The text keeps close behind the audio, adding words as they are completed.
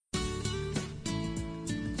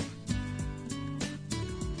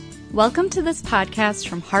Welcome to this podcast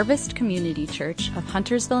from Harvest Community Church of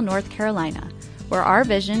Huntersville, North Carolina, where our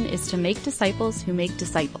vision is to make disciples who make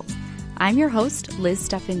disciples. I'm your host, Liz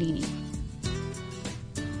Stefanini. I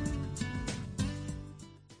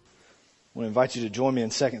want to invite you to join me in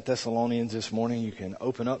 2 Thessalonians this morning. You can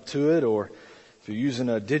open up to it, or if you're using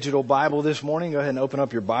a digital Bible this morning, go ahead and open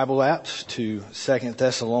up your Bible apps to 2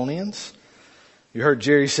 Thessalonians. You heard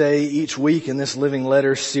Jerry say each week in this Living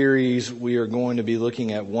Letters series, we are going to be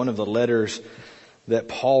looking at one of the letters that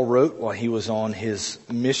Paul wrote while he was on his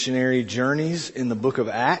missionary journeys in the book of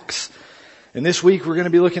Acts. And this week we're going to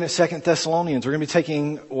be looking at 2 Thessalonians. We're going to be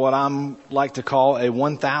taking what I'm like to call a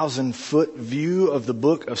 1,000-foot view of the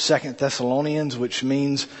book of 2 Thessalonians, which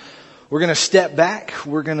means we're going to step back,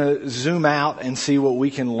 we're going to zoom out and see what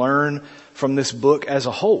we can learn from this book as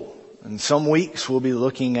a whole. And some weeks we'll be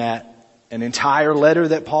looking at an entire letter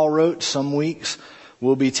that Paul wrote. Some weeks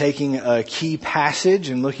we'll be taking a key passage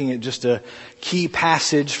and looking at just a key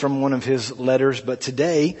passage from one of his letters. But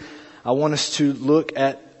today I want us to look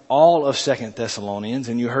at all of 2 Thessalonians.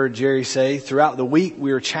 And you heard Jerry say throughout the week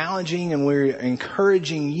we are challenging and we're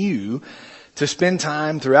encouraging you to spend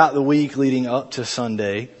time throughout the week leading up to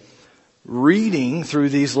Sunday reading through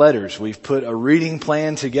these letters. We've put a reading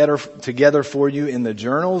plan together for you in the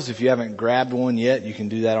journals. If you haven't grabbed one yet, you can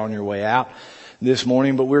do that on your way out this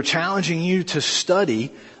morning. But we're challenging you to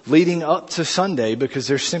study leading up to Sunday because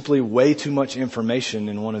there's simply way too much information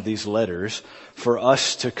in one of these letters for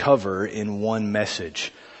us to cover in one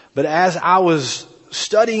message. But as I was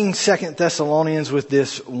studying 2 Thessalonians with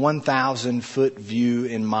this 1,000-foot view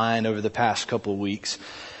in mind over the past couple of weeks,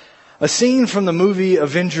 a scene from the movie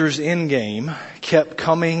Avengers Endgame kept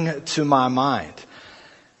coming to my mind.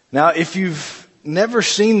 Now, if you've never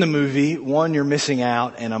seen the movie, one, you're missing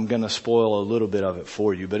out, and I'm going to spoil a little bit of it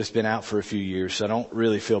for you, but it's been out for a few years, so I don't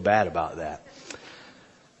really feel bad about that.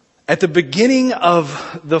 At the beginning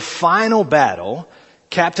of the final battle,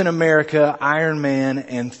 Captain America, Iron Man,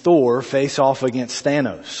 and Thor face off against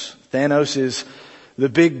Thanos. Thanos is the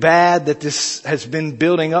big bad that this has been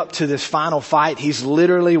building up to this final fight. He's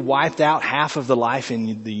literally wiped out half of the life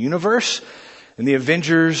in the universe. And the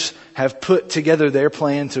Avengers have put together their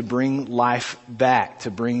plan to bring life back, to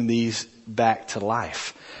bring these back to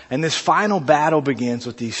life. And this final battle begins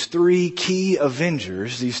with these three key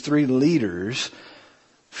Avengers, these three leaders,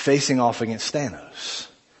 facing off against Thanos.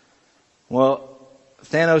 Well,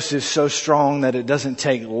 Thanos is so strong that it doesn't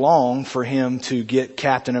take long for him to get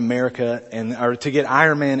Captain America or to get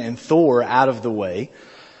Iron Man and Thor out of the way.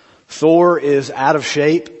 Thor is out of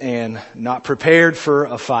shape and not prepared for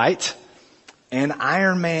a fight. And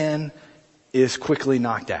Iron Man is quickly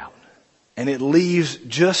knocked out. And it leaves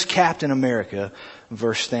just Captain America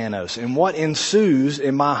versus Thanos. And what ensues,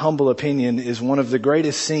 in my humble opinion, is one of the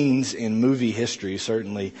greatest scenes in movie history,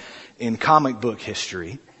 certainly in comic book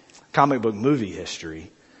movie history.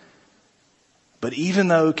 But even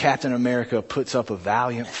though Captain America puts up a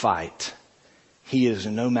valiant fight, he is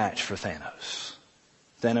no match for Thanos.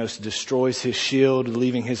 Thanos destroys his shield,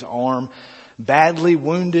 leaving his arm badly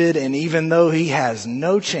wounded, and even though he has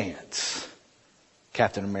no chance,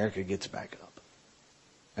 Captain America gets back up.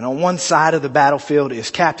 And on one side of the battlefield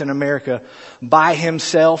is Captain America by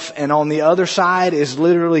himself, and on the other side is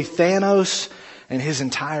literally Thanos and his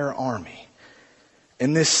entire army.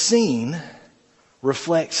 And this scene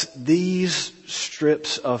reflects these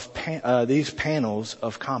strips of these panels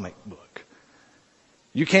of comic book.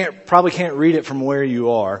 You probably can't read it from where you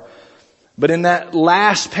are, but in that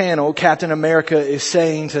last panel, Captain America is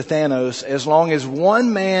saying to Thanos, as long as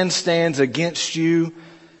one man stands against you,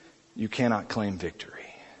 you cannot claim victory.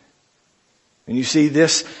 And you see,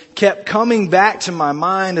 this kept coming back to my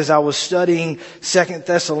mind as I was studying 2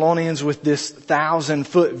 Thessalonians with this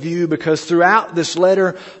 1,000-foot view, because throughout this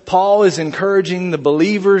letter, Paul is encouraging the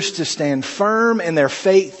believers to stand firm in their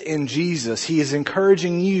faith in Jesus. He is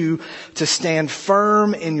encouraging you to stand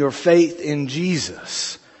firm in your faith in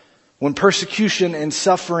Jesus. When persecution and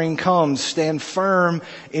suffering comes, stand firm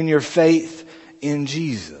in your faith in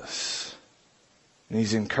Jesus. And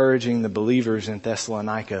he's encouraging the believers in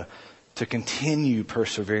Thessalonica to continue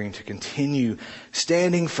persevering, to continue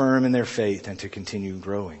standing firm in their faith, and to continue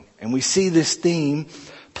growing. And we see this theme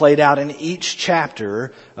played out in each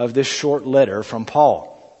chapter of this short letter from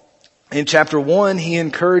Paul. In chapter 1, he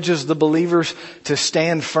encourages the believers to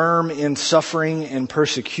stand firm in suffering and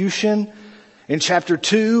persecution. In chapter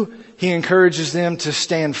 2, he encourages them to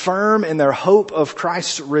stand firm in their hope of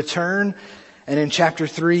Christ's return. And in chapter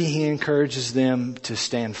 3, he encourages them to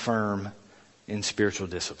stand firm in spiritual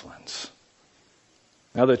disciplines.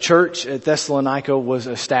 Now, the church at Thessalonica was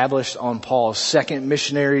established on Paul's second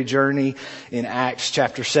missionary journey in Acts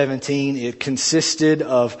chapter 17. It consisted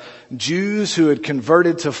of Jews who had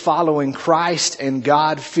converted to following Christ and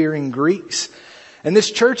God-fearing Greeks. And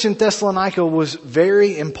this church in Thessalonica was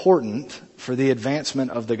very important for the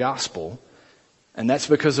advancement of the gospel. And that's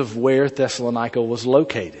because of where Thessalonica was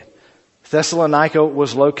located. Thessalonica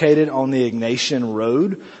was located on the Egnatian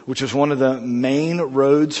Road, which was one of the main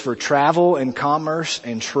roads for travel and commerce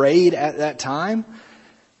and trade at that time.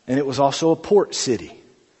 And it was also a port city,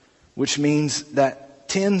 which means that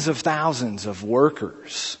tens of thousands of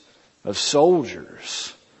workers, of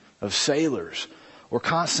soldiers, of sailors were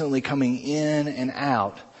constantly coming in and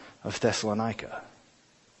out of Thessalonica.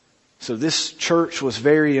 So this church was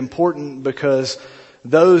very important because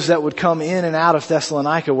those that would come in and out of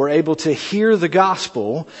Thessalonica were able to hear the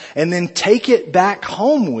gospel and then take it back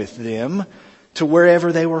home with them to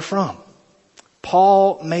wherever they were from.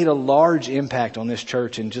 Paul made a large impact on this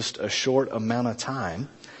church in just a short amount of time,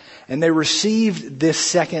 and they received this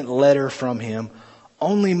second letter from him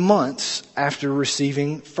only months after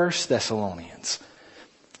receiving 1 Thessalonians.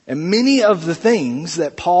 And many of the things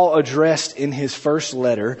that Paul addressed in his first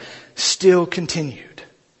letter still continued.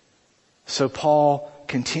 So Paul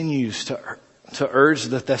continues to urge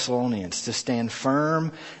the Thessalonians to stand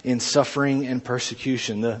firm in suffering and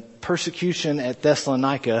persecution. The persecution at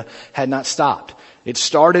Thessalonica had not stopped. It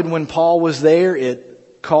started when Paul was there.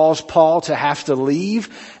 It caused Paul to have to leave,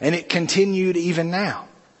 and it continued even now.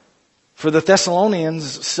 For the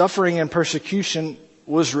Thessalonians, suffering and persecution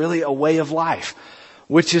was really a way of life,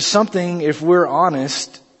 which is something, if we're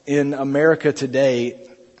honest, in America today,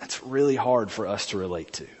 that's really hard for us to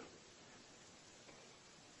relate to.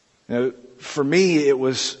 Now, for me, it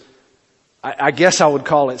was, I guess I would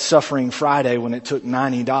call it Suffering Friday when it took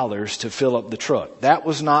 $90 to fill up the truck. That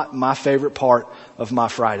was not my favorite part of my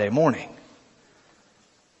Friday morning.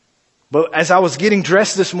 But as I was getting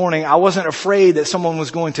dressed this morning, I wasn't afraid that someone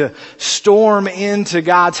was going to storm into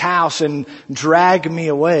God's house and drag me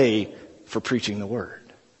away for preaching the word.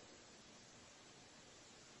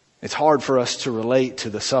 It's hard for us to relate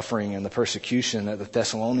to the suffering and the persecution that the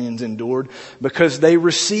Thessalonians endured because they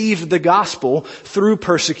received the gospel through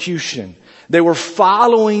persecution. They were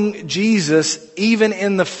following Jesus even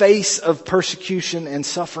in the face of persecution and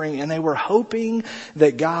suffering, and they were hoping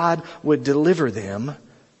that God would deliver them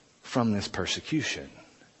from this persecution.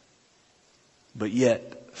 But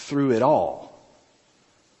yet, through it all,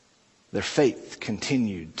 their faith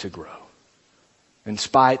continued to grow. In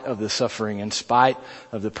spite of the suffering, in spite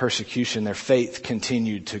of the persecution, their faith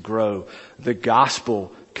continued to grow. The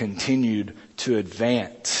gospel continued to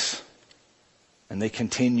advance. And they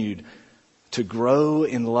continued to grow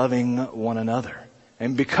in loving one another.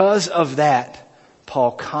 And because of that,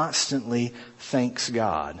 Paul constantly thanks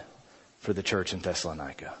God for the church in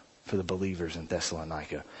Thessalonica, for the believers in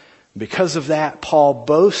Thessalonica. Because of that, Paul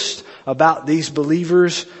boasts about these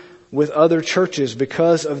believers with other churches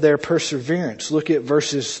because of their perseverance. Look at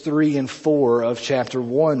verses 3 and 4 of chapter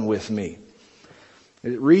 1 with me.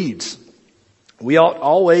 It reads, "We ought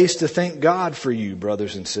always to thank God for you,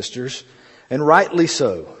 brothers and sisters, and rightly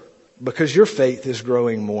so, because your faith is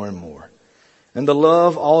growing more and more, and the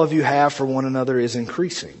love all of you have for one another is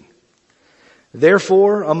increasing.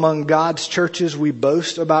 Therefore, among God's churches, we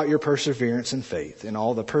boast about your perseverance and faith in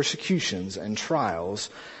all the persecutions and trials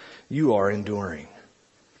you are enduring."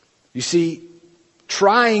 You see,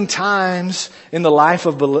 trying times in the life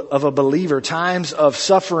of a believer, times of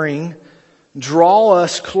suffering, draw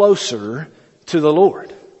us closer to the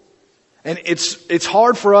Lord. And it's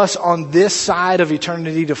hard for us on this side of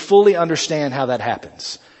eternity to fully understand how that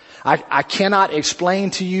happens. I cannot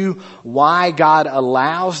explain to you why God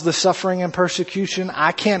allows the suffering and persecution.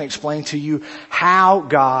 I can't explain to you how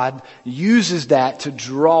God uses that to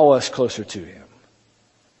draw us closer to Him.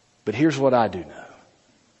 But here's what I do know.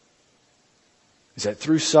 Is that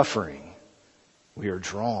through suffering, we are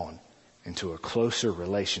drawn into a closer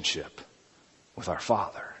relationship with our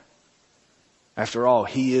Father. After all,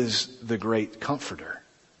 He is the great comforter.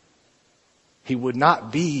 He would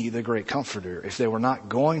not be the great comforter if there were not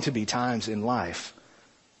going to be times in life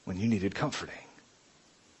when you needed comforting.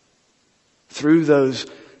 Through those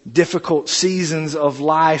difficult seasons of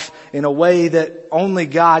life, in a way that only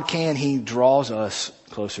God can, He draws us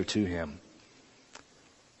closer to Him.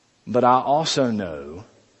 But I also know,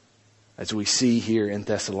 as we see here in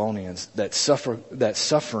Thessalonians, that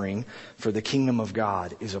suffering for the kingdom of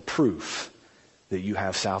God is a proof that you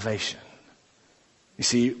have salvation. You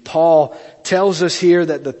see, Paul tells us here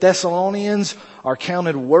that the Thessalonians are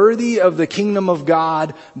counted worthy of the kingdom of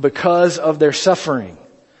God because of their suffering.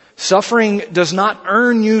 Suffering does not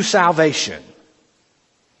earn you salvation,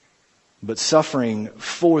 but suffering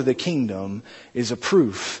for the kingdom is a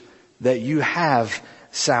proof that you have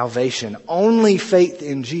salvation. Only faith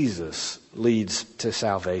in Jesus leads to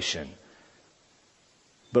salvation.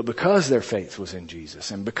 But because their faith was in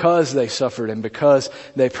Jesus, and because they suffered, and because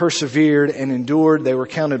they persevered and endured, they were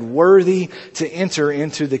counted worthy to enter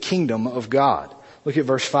into the kingdom of God. Look at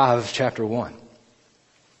verse 5 of chapter 1.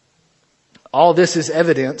 All this is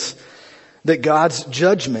evidence that God's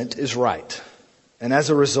judgment is right. And as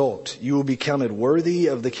a result, you will be counted worthy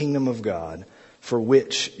of the kingdom of God for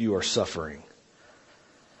which you are suffering.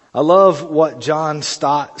 I love what John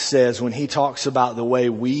Stott says when he talks about the way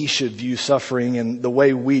we should view suffering and the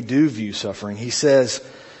way we do view suffering. He says,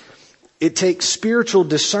 it takes spiritual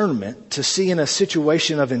discernment to see in a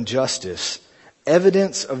situation of injustice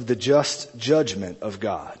evidence of the just judgment of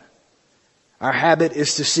God. Our habit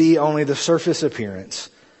is to see only the surface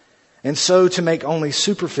appearance, and so to make only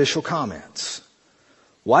superficial comments.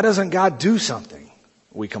 Why doesn't God do something?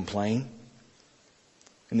 We complain.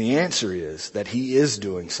 And the answer is that He is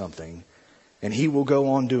doing something, and He will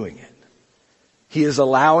go on doing it. He is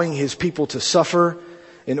allowing His people to suffer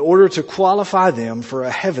in order to qualify them for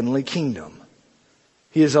a heavenly kingdom.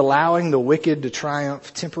 He is allowing the wicked to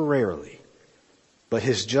triumph temporarily, but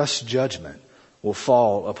His just judgment will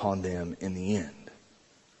fall upon them in the end.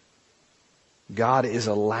 God is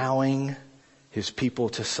allowing His people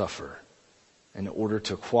to suffer in order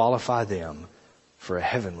to qualify them for a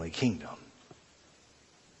heavenly kingdom.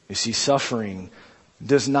 You see, suffering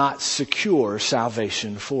does not secure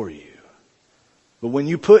salvation for you. But when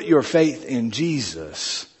you put your faith in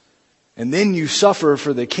Jesus, and then you suffer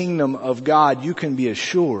for the kingdom of God, you can be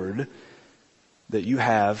assured that you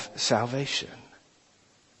have salvation.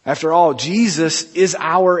 After all, Jesus is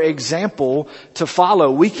our example to follow.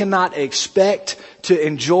 We cannot expect to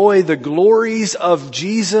enjoy the glories of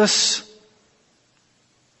Jesus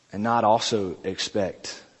and not also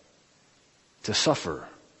expect to suffer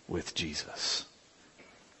with Jesus.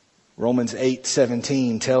 Romans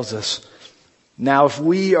 8:17 tells us, now if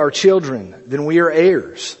we are children, then we are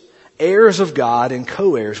heirs, heirs of God and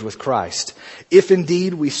co-heirs with Christ, if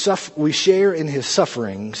indeed we share in His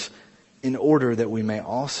sufferings, in order that we may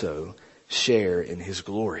also share in His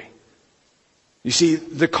glory. You see,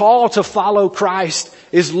 the call to follow Christ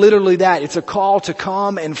is literally that. It's a call to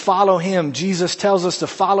come and follow Him. Jesus tells us to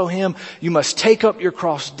follow Him. You must take up your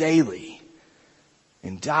cross daily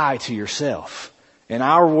and die to yourself. In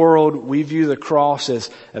our world, we view the cross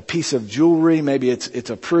as a piece of jewelry. Maybe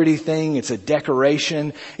it's a pretty thing. It's a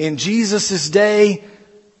decoration. In Jesus' day,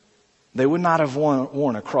 they would not have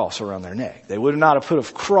worn a cross around their neck. They would not have put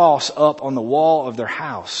a cross up on the wall of their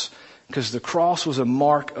house because the cross was a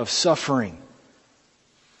mark of suffering.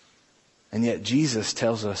 And yet Jesus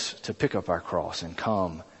tells us to pick up our cross and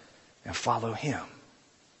come and follow Him.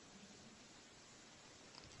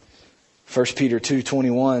 1 Peter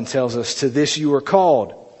 2:21 tells us, to this you are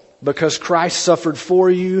called, because Christ suffered for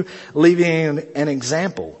you, leaving an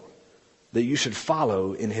example that you should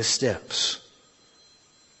follow in His steps.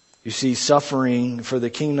 You see, suffering for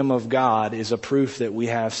the kingdom of God is a proof that we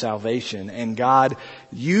have salvation. And God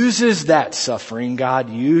uses that suffering,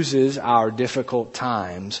 God uses our difficult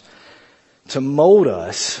times to mold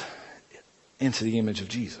us into the image of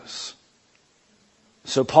Jesus.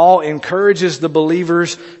 So Paul encourages the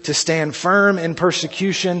believers to stand firm in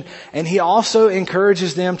persecution, and he also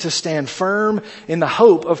encourages them to stand firm in the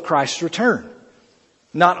hope of Christ's return.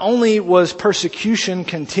 Not only was persecution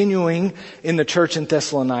continuing in the church in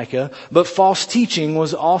Thessalonica, but false teaching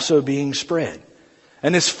was also being spread.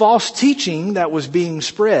 And this false teaching that was being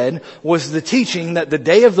spread was the teaching that the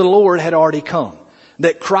day of the Lord had already come,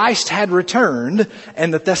 that Christ had returned,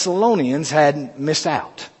 and the Thessalonians had missed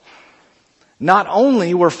out. Not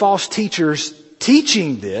only were false teachers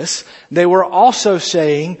teaching this, they were also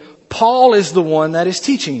saying, Paul is the one that is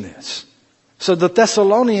teaching this. So the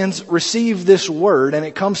Thessalonians receive this word, and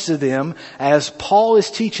it comes to them as Paul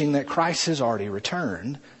is teaching that Christ has already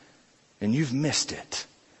returned, and you've missed it.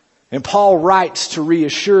 And Paul writes to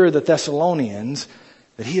reassure the Thessalonians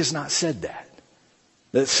that he has not said that.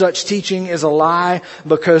 That such teaching is a lie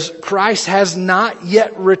because Christ has not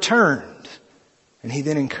yet returned. And he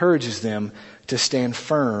then encourages them to stand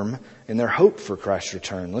firm in their hope for Christ's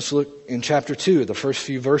return. Let's look in chapter 2, the first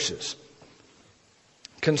few verses.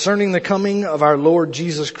 Concerning the coming of our Lord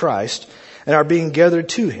Jesus Christ and our being gathered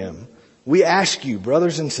to Him, we ask you,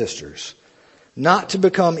 brothers and sisters, not to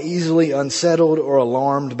become easily unsettled or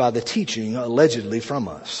alarmed by the teaching allegedly from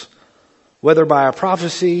us, whether by a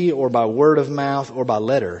prophecy or by word of mouth or by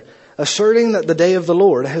letter, asserting that the day of the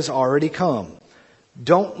Lord has already come,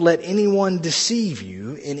 Don't let anyone deceive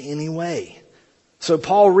you in any way. So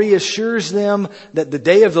Paul reassures them that the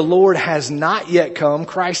day of the Lord has not yet come.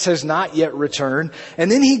 Christ has not yet returned.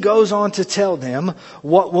 And then he goes on to tell them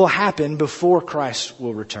what will happen before Christ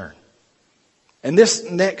will return. And this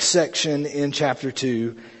next section in chapter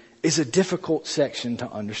 2 is a difficult section to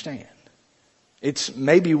understand. It's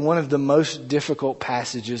maybe one of the most difficult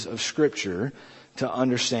passages of Scripture to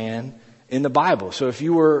understand in the Bible. So if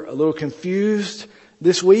you were a little confused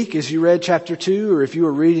this week as you read chapter 2, or if you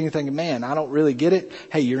were reading and thinking, man, I don't really get it,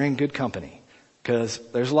 hey, you're in good company. Because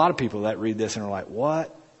there's a lot of people that read this and are like,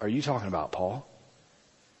 what are you talking about, Paul?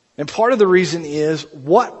 And part of the reason is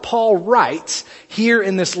what Paul writes here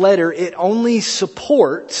in this letter, it only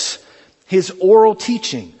supports his oral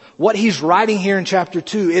teaching. What he's writing here in chapter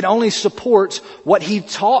 2, it only supports what he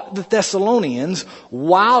taught the Thessalonians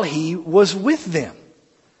while he was with them.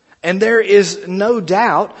 And there is no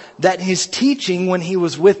doubt that his teaching when he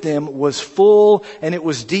was with them was full and it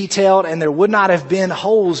was detailed and there would not have been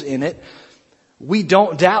holes in it. We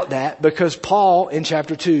don't doubt that because Paul in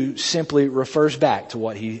chapter 2 simply refers back to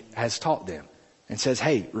what he has taught them and says,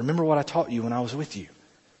 hey, remember what I taught you when I was with you.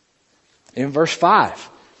 In verse 5,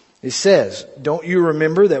 it says, don't you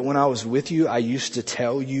remember that when I was with you, I used to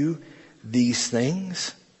tell you these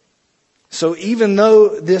things? So even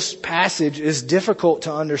though this passage is difficult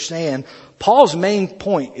to understand, Paul's main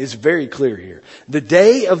point is very clear here. The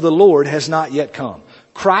day of the Lord has not yet come.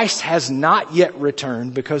 Christ has not yet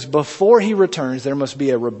returned because before he returns, there must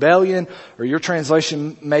be a rebellion, or your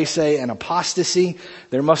translation may say an apostasy.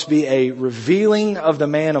 There must be a revealing of the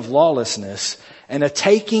man of lawlessness and a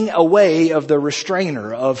taking away of the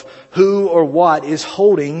restrainer of who or what is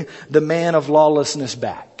holding the man of lawlessness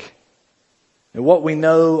back. And what we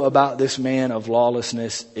know about this man of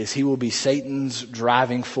lawlessness is he will be Satan's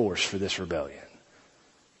driving force for this rebellion,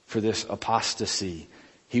 for this apostasy.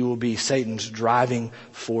 He will be Satan's driving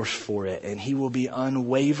force for it, and he will be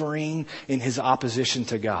unwavering in his opposition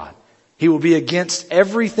to God. He will be against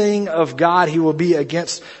everything of God. He will be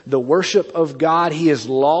against the worship of God. He is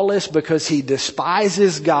lawless because he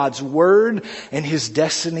despises God's word, and his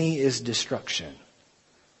destiny is destruction.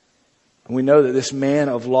 We know that this man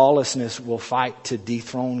of lawlessness will fight to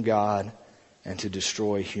dethrone God and to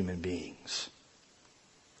destroy human beings.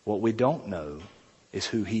 What we don't know is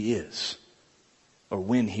who he is or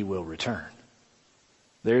when he will return.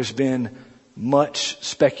 There's been much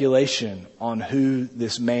speculation on who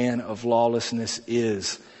this man of lawlessness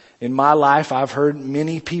is. In my life, I've heard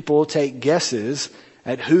many people take guesses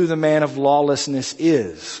at who the man of lawlessness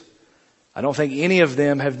is. I don't think any of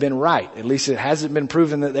them have been right. At least it hasn't been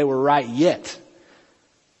proven that they were right yet.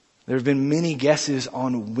 There have been many guesses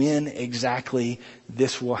on when exactly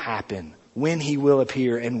this will happen, when he will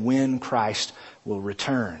appear, and when Christ will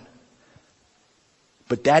return.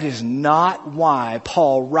 But that is not why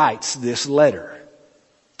Paul writes this letter.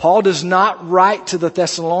 Paul does not write to the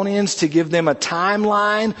Thessalonians to give them a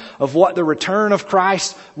timeline of what the return of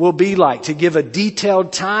Christ will be like, to give a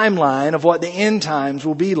detailed timeline of what the end times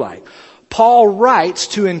will be like. Paul writes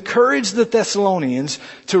to encourage the Thessalonians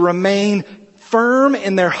to remain firm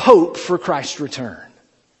in their hope for Christ's return.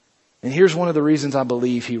 And here's one of the reasons I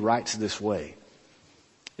believe he writes this way.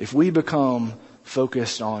 If we become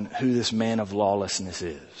focused on who this man of lawlessness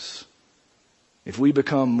is, if we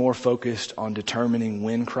become more focused on determining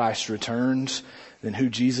when Christ returns than who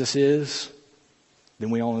Jesus is,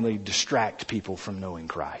 then we only distract people from knowing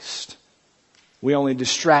Christ. We only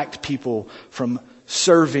distract people from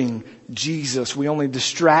serving Jesus. We only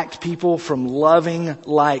distract people from loving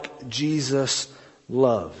like Jesus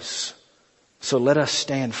loves. So let us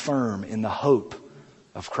stand firm in the hope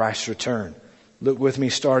of Christ's return. Look with me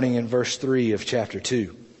starting in verse 3 of chapter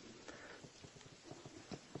 2.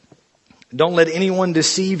 Don't let anyone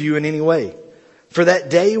deceive you in any way, for that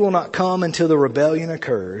day will not come until the rebellion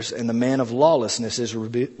occurs and the man of lawlessness is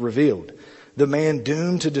revealed, the man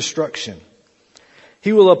doomed to destruction.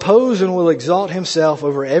 He will oppose and will exalt himself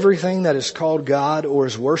over everything that is called God or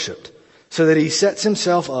is worshipped, so that he sets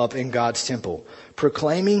himself up in God's temple,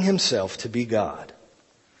 proclaiming himself to be God.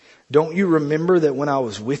 Don't you remember that when I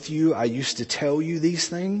was with you, I used to tell you these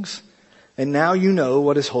things? And now you know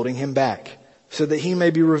what is holding him back, so that he may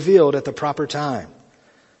be revealed at the proper time.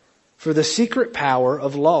 For the secret power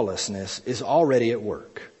of lawlessness is already at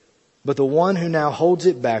work, but the one who now holds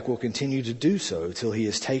it back will continue to do so till he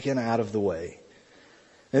is taken out of the way.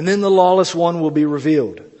 And then the lawless one will be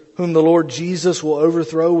revealed, whom the Lord Jesus will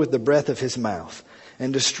overthrow with the breath of his mouth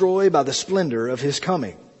and destroy by the splendor of his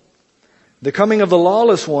coming. The coming of the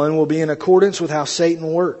lawless one will be in accordance with how Satan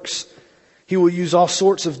works. He will use all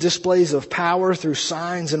sorts of displays of power through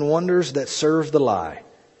signs and wonders that serve the lie,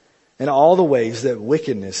 and all the ways that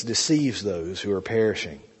wickedness deceives those who are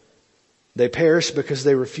perishing. They perish because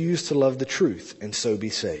they refuse to love the truth and so be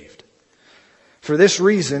saved. For this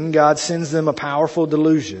reason, God sends them a powerful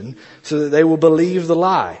delusion so that they will believe the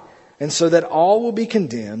lie, and so that all will be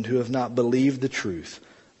condemned who have not believed the truth,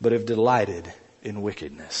 but have delighted in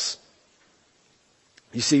wickedness.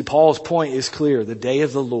 You see, Paul's point is clear. The day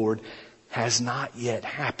of the Lord has not yet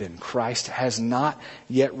happened. Christ has not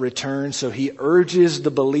yet returned. So he urges the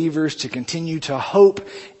believers to continue to hope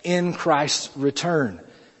in Christ's return.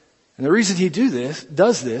 And the reason he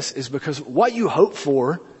does this is because what you hope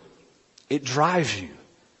for, it drives you.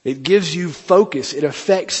 It gives you focus. It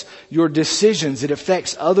affects your decisions. It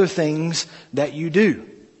affects other things that you do.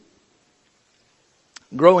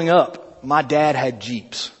 Growing up, my dad had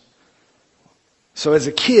Jeeps. So as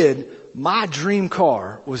a kid, my dream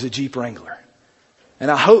car was a Jeep Wrangler. And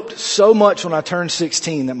I hoped so much when I turned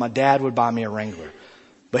 16 that my dad would buy me a Wrangler.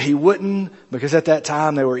 But he wouldn't, because at that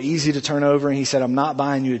time they were easy to turn over, and he said, I'm not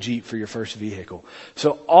buying you a Jeep for your first vehicle.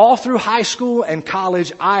 So all through high school and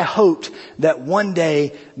college, I hoped that one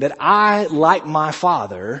day that I, like my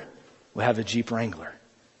father, would have a Jeep Wrangler.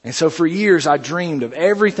 And so for years I dreamed of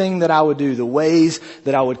everything that I would do, the ways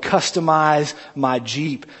that I would customize my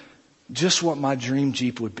Jeep, just what my dream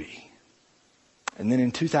Jeep would be. And then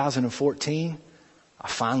in 2014, I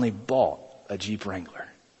finally bought a Jeep Wrangler.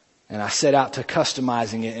 And I set out to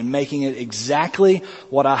customizing it and making it exactly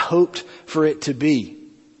what I hoped for it to be.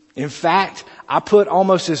 In fact, I put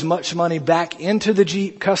almost as much money back into the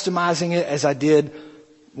Jeep customizing it as I did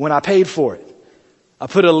when I paid for it. I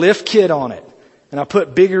put a lift kit on it, and I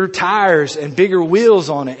put bigger tires and bigger wheels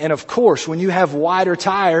on it. And of course, when you have wider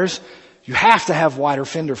tires, you have to have wider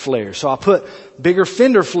fender flares. So I put bigger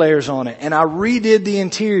fender flares on it, and I redid the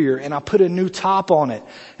interior, and I put a new top on it,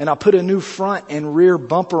 and I put a new front and rear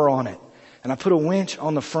bumper on it, and I put a winch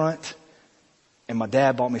on the front, and my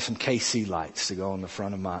dad bought me some KC lights to go on the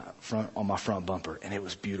front of my front bumper, and it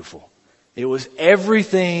was beautiful. It was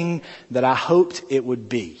everything that I hoped it would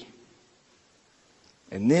be.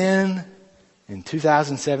 And then in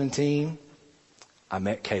 2017, I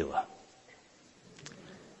met Kayla.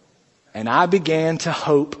 And I began to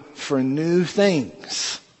hope for new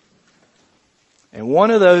things. And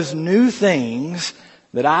one of those new things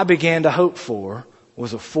that I began to hope for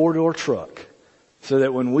was a 4-door truck. So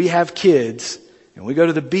that when we have kids and we go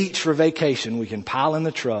to the beach for vacation, we can pile in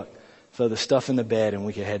the truck, throw the stuff in the bed, and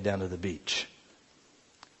we can head down to the beach.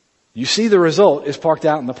 You see, the result is parked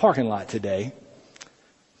out in the parking lot today.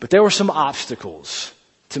 But there were some obstacles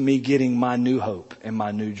to me getting my new hope and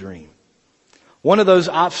my new dream. One of those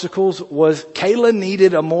obstacles was Kayla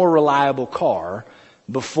needed a more reliable car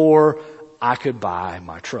before I could buy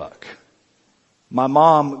my truck. My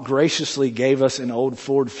mom graciously gave us an old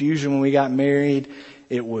Ford Fusion when we got married.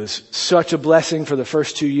 It was such a blessing for the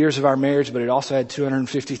first 2 years of our marriage, but it also had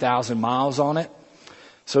 250,000 miles on it.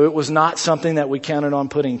 So it was not something that we counted on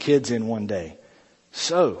putting kids in one day.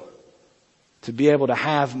 So, to be able to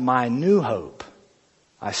have my new hope,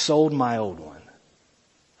 I sold my old one.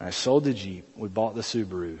 I sold the Jeep, we bought the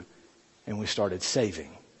Subaru, and we started saving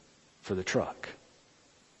for the truck.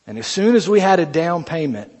 And as soon as we had a down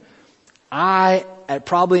payment, I, at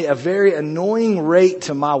probably a very annoying rate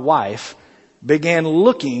to my wife, began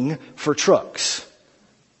looking for trucks.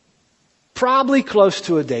 Probably close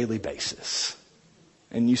to a daily basis.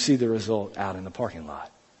 And you see the result out in the parking lot.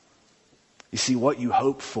 You see, what you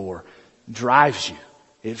hope for drives you.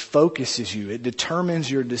 It focuses you. It determines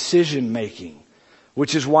your decision making.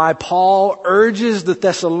 Which is why Paul urges the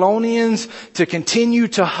Thessalonians to continue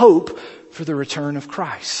to hope for the return of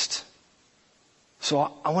Christ. So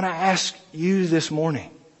I want to ask you this morning,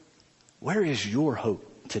 where is your hope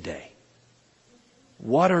today?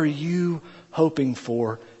 What are you hoping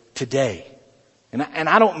for today? And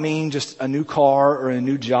I don't mean just a new car or a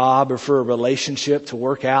new job or for a relationship to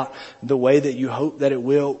work out the way that you hope that it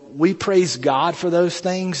will. We praise God for those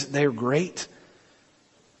things. They're great.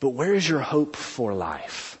 But where is your hope for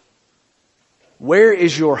life? Where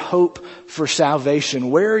is your hope for salvation?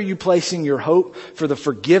 Where are you placing your hope for the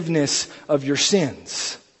forgiveness of your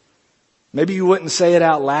sins? Maybe you wouldn't say it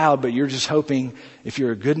out loud, but you're just hoping if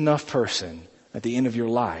you're a good enough person at the end of your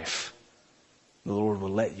life, the Lord will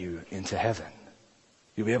let you into heaven.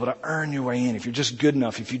 You'll be able to earn your way in if you're just good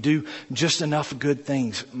enough, if you do just enough good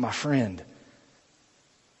things. My friend,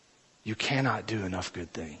 you cannot do enough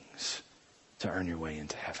good things to earn your way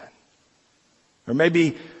into heaven. Or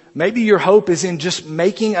maybe your hope is in just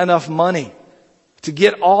making enough money to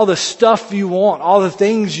get all the stuff you want, all the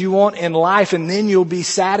things you want in life, and then you'll be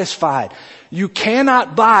satisfied. You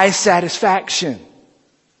cannot buy satisfaction.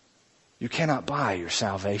 You cannot buy your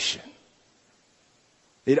salvation.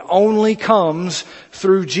 It only comes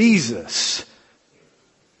through Jesus.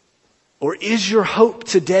 Or is your hope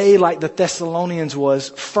today, like the Thessalonians was,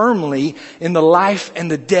 firmly in the life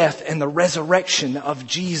and the death and the resurrection of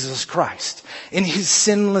Jesus Christ? In His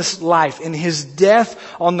sinless life, in His death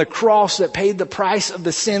on the cross that paid the price of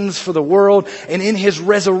the sins for the world, and in His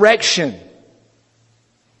resurrection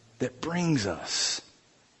that brings us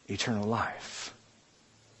eternal life.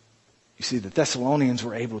 You see, the Thessalonians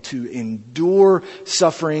were able to endure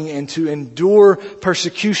suffering and to endure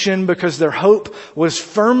persecution because their hope was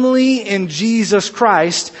firmly in Jesus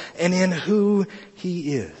Christ and in who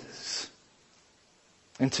He is.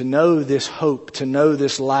 And to know this hope, to know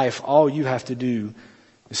this life, all you have to do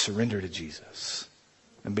is surrender to Jesus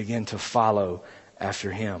and begin to follow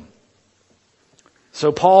after Him.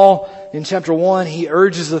 So Paul, in chapter 1, he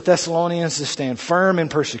urges the Thessalonians to stand firm in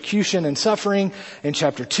persecution and suffering. In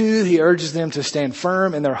chapter 2, he urges them to stand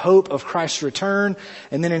firm in their hope of Christ's return.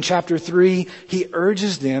 And then in chapter 3, he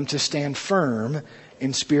urges them to stand firm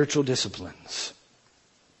in spiritual disciplines.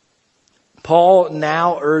 Paul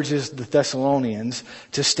now urges the Thessalonians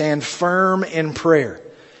to stand firm in prayer.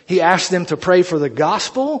 He asks them to pray for the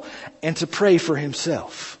gospel and to pray for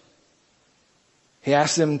himself. He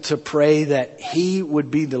asked them to pray that he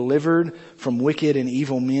would be delivered from wicked and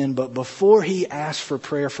evil men. But before he asked for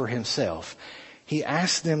prayer for himself, he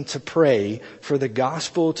asked them to pray for the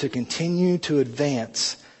gospel to continue to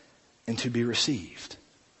advance and to be received.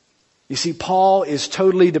 You see, Paul is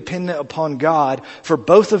totally dependent upon God for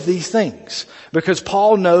both of these things, because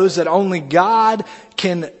Paul knows that only God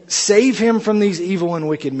can save him from these evil and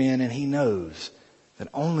wicked men, and he knows that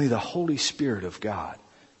only the Holy Spirit of God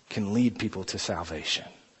can lead people to salvation.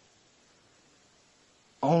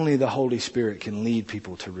 Only the Holy Spirit can lead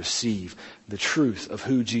people to receive the truth of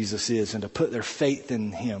who Jesus is and to put their faith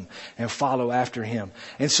in Him and follow after Him.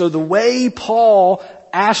 And so the way Paul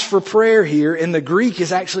asks for prayer here in the Greek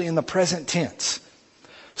is actually in the present tense.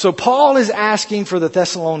 So Paul is asking for the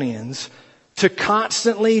Thessalonians to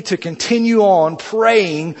continue on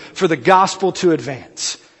praying for the gospel to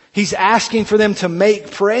advance. He's asking for them to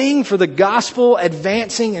make praying for the gospel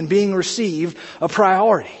advancing and being received a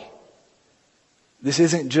priority. This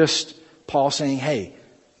isn't just Paul saying, hey,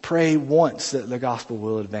 pray once that the gospel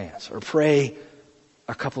will advance, or pray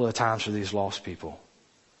a couple of times for these lost people.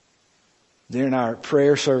 During our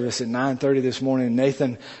prayer service at 9:30 this morning,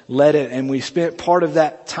 Nathan led it, and we spent part of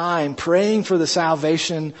that time praying for the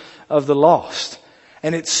salvation of the lost.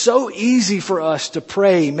 And it's so easy for us to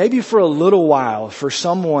pray, maybe for a little while, for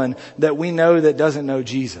someone that we know that doesn't know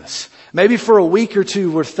Jesus. Maybe for a week or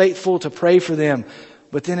two we're faithful to pray for them.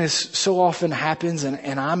 But then, as so often happens,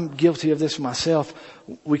 and I'm guilty of this myself,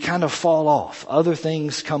 we kind of fall off. Other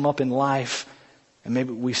things come up in life, and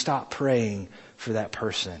maybe we stop praying for that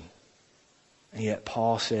person. And yet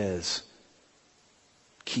Paul says,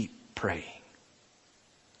 keep praying.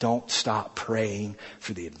 Don't stop praying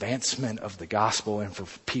for the advancement of the gospel and for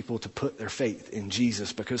people to put their faith in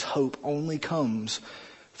Jesus, because hope only comes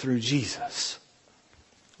through Jesus.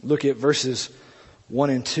 Look at verses 1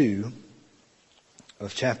 and 2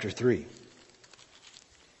 of chapter 3.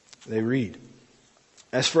 They read,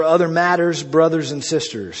 "As for other matters, brothers and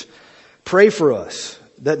sisters, pray for us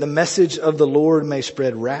that the message of the Lord may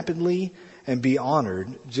spread rapidly and be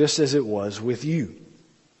honored just as it was with you.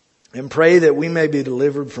 And pray that we may be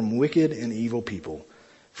delivered from wicked and evil people,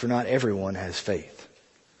 for not everyone has faith."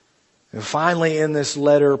 And finally, in this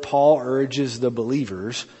letter, Paul urges the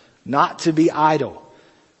believers not to be idle.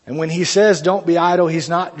 And when he says don't be idle, he's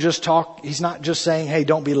not just saying, hey,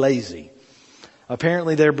 don't be lazy.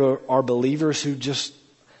 Apparently there are believers who just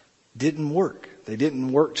didn't work. They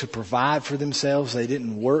didn't work to provide for themselves. They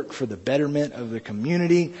didn't work for the betterment of the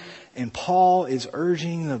community. And Paul is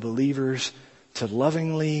urging the believers to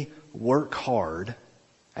lovingly work hard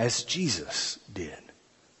as Jesus did.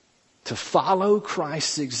 To follow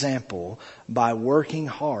Christ's example by working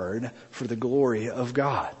hard for the glory of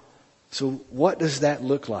God. So what does that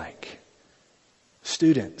look like?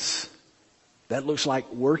 Students, that looks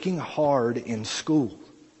like working hard in school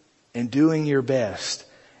and doing your best,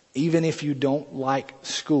 even if you don't like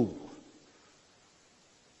school.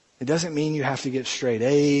 It doesn't mean you have to get straight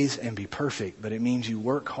A's and be perfect, but it means you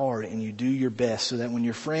work hard and you do your best so that when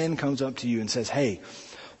your friend comes up to you and says, hey,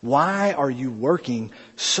 why are you working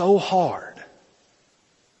so hard?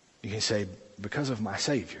 You can say, because of my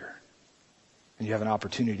Savior. And you have an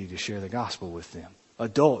opportunity to share the gospel with them.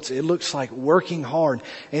 Adults, it looks like working hard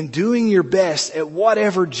and doing your best at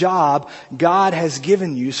whatever job God has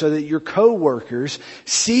given you so that your coworkers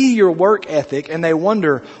see your work ethic and they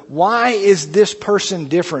wonder, why is this person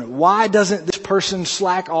different? Why doesn't this person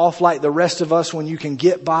slack off like the rest of us when you can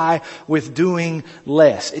get by with doing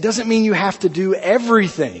less? It doesn't mean you have to do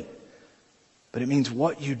everything, but it means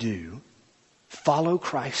what you do, follow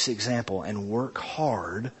Christ's example and work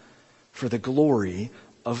hard for the glory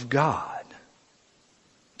of God,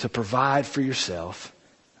 to provide for yourself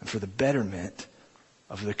and for the betterment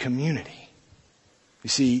of the community. You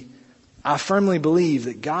see, I firmly believe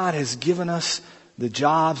that God has given us the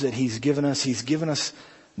jobs that He's given us. He's given us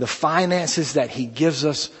the finances that He gives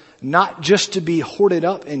us, not just to be hoarded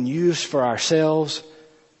up and used for ourselves,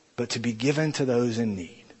 but to be given to those in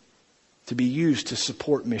need, to be used to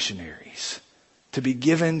support missionaries, to be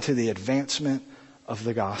given to the advancement of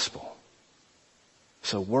the gospel.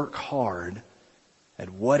 So work hard at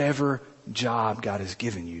whatever job God has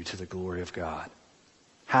given you to the glory of God.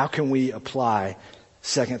 How can we apply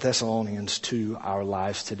 2 Thessalonians to our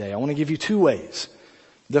lives today? I want to give you two ways.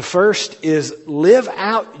 The first is live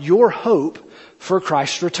out your hope for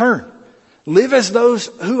Christ's return. Live as those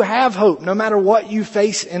who have hope, no matter what you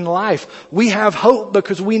face in life. We have hope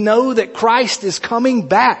because we know that Christ is coming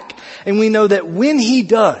back. And we know that when He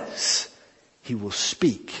does, He will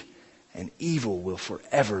speak and evil will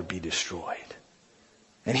forever be destroyed.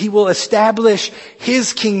 And He will establish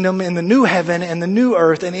His kingdom in the new heaven and the new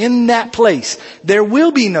earth. And in that place, there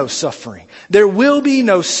will be no suffering. There will be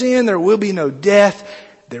no sin. There will be no death.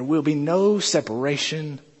 There will be no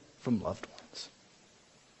separation from loved ones.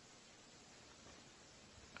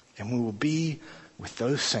 And we will be with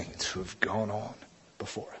those saints who have gone on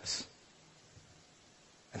before us.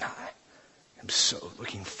 And I am so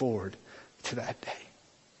looking forward to that day.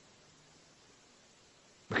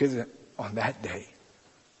 Because on that day,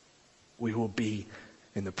 we will be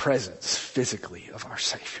in the presence physically of our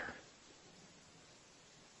Savior.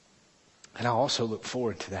 And I also look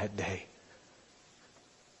forward to that day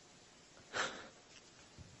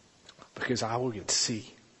because I will get to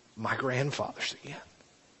see my grandfathers again.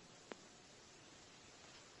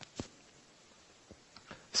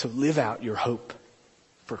 So live out your hope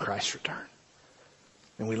for Christ's return.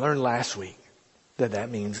 And we learned last week that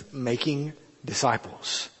that means making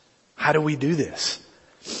disciples. How do we do this?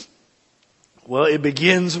 Well, it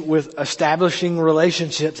begins with establishing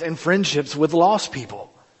relationships and friendships with lost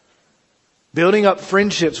people. Building up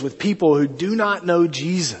friendships with people who do not know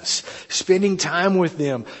Jesus. Spending time with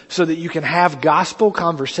them so that you can have gospel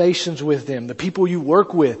conversations with them. The people you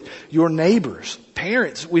work with, your neighbors,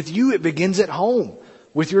 parents. With you, it begins at home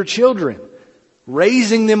with your children.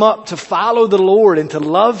 Raising them up to follow the Lord and to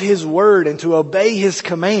love His word and to obey His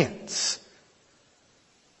commands.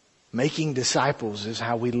 Making disciples is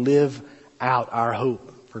how we live out our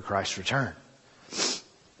hope for Christ's return.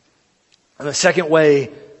 And the second way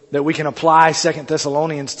that we can apply 2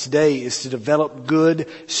 Thessalonians today is to develop good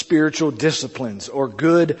spiritual disciplines or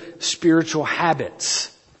good spiritual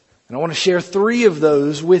habits. And I want to share 3 of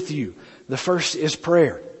those with you. The first is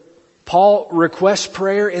prayer. Paul requests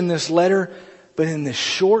prayer in this letter, but in this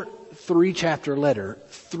short 3-chapter letter,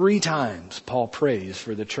 3 times Paul prays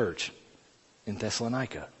for the church in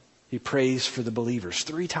Thessalonica. He prays for the believers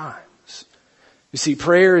 3 times. You see,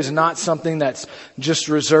 prayer is not something that's just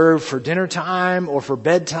reserved for dinner time or for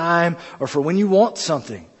bedtime or for when you want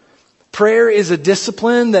something. Prayer is a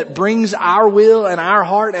discipline that brings our will and our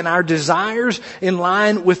heart and our desires in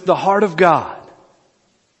line with the heart of God.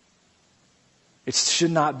 It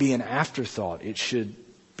should not be an afterthought. It should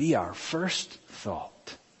be our first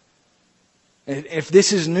thought. And if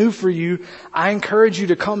this is new for you, I encourage you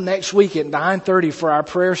to come next week at 9:30 for our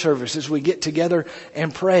prayer service as we get together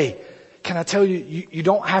and pray. Can I tell you, you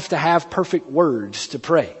don't have to have perfect words to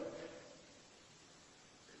pray.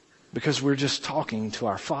 Because we're just talking to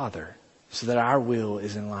our Father so that our will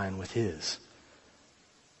is in line with His.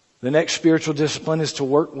 The next spiritual discipline is to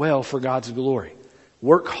work well for God's glory.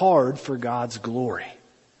 Work hard for God's glory.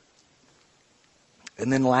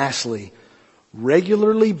 And then lastly,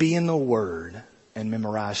 regularly be in the Word and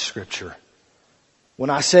memorize Scripture. When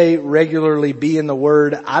I say regularly be in the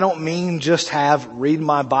Word, I don't mean just read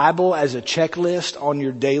my Bible as a checklist on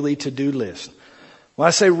your daily to-do list. When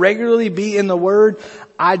I say regularly be in the Word,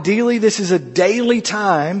 ideally this is a daily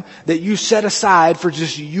time that you set aside for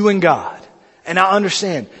just you and God. And I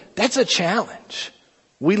understand, that's a challenge.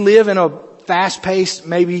 We live in a fast-paced,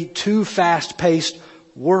 maybe too fast-paced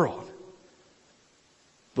world.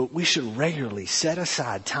 But we should regularly set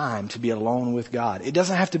aside time to be alone with God. It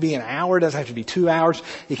doesn't have to be an hour. It doesn't have to be 2 hours.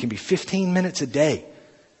 It can be 15 minutes a day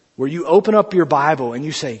where you open up your Bible and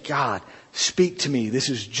you say, God, speak to me. This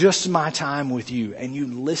is just my time with you. And you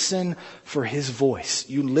listen for His voice.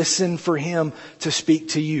 You listen for Him to speak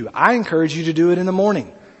to you. I encourage you to do it in the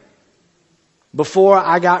morning. Before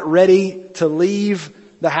I got ready to leave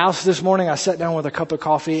the house this morning, I sat down with a cup of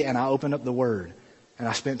coffee and I opened up the Word. And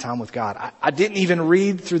I spent time with God. I didn't even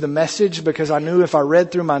read through the message because I knew if I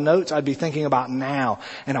read through my notes, I'd be thinking about now.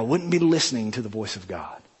 And I wouldn't be listening to the voice of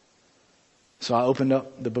God. So I opened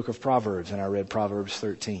up the book of Proverbs and I read Proverbs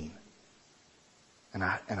 13. And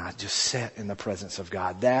I just sat in the presence of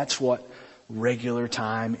God. That's what regular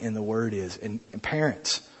time in the Word is. And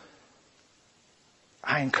parents,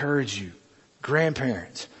 I encourage you,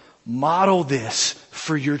 grandparents, model this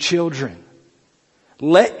for your children.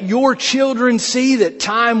 Let your children see that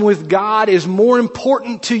time with God is more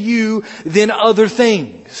important to you than other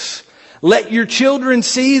things. Let your children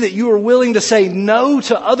see that you are willing to say no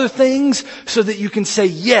to other things so that you can say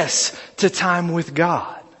yes to time with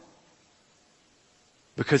God.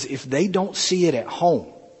 Because if they don't see it at home,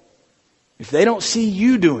 if they don't see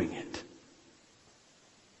you doing it,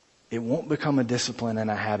 it won't become a discipline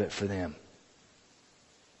and a habit for them.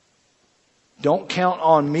 Don't count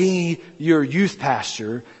on me, your youth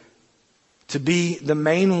pastor, to be the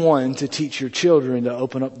main one to teach your children to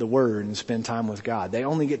open up the Word and spend time with God. They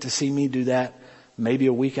only get to see me do that maybe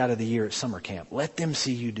a week out of the year at summer camp. Let them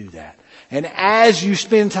see you do that. And as you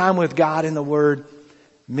spend time with God in the Word,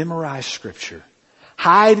 memorize Scripture.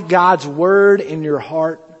 Hide God's Word in your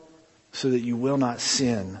heart so that you will not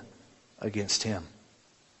sin against Him.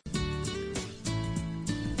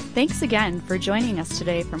 Thanks again for joining us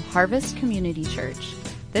today from Harvest Community Church.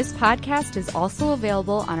 This podcast is also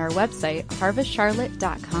available on our website,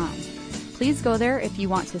 harvestcharlotte.com. Please go there if you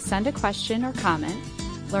want to send a question or comment,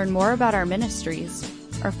 learn more about our ministries,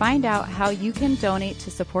 or find out how you can donate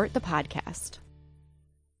to support the podcast.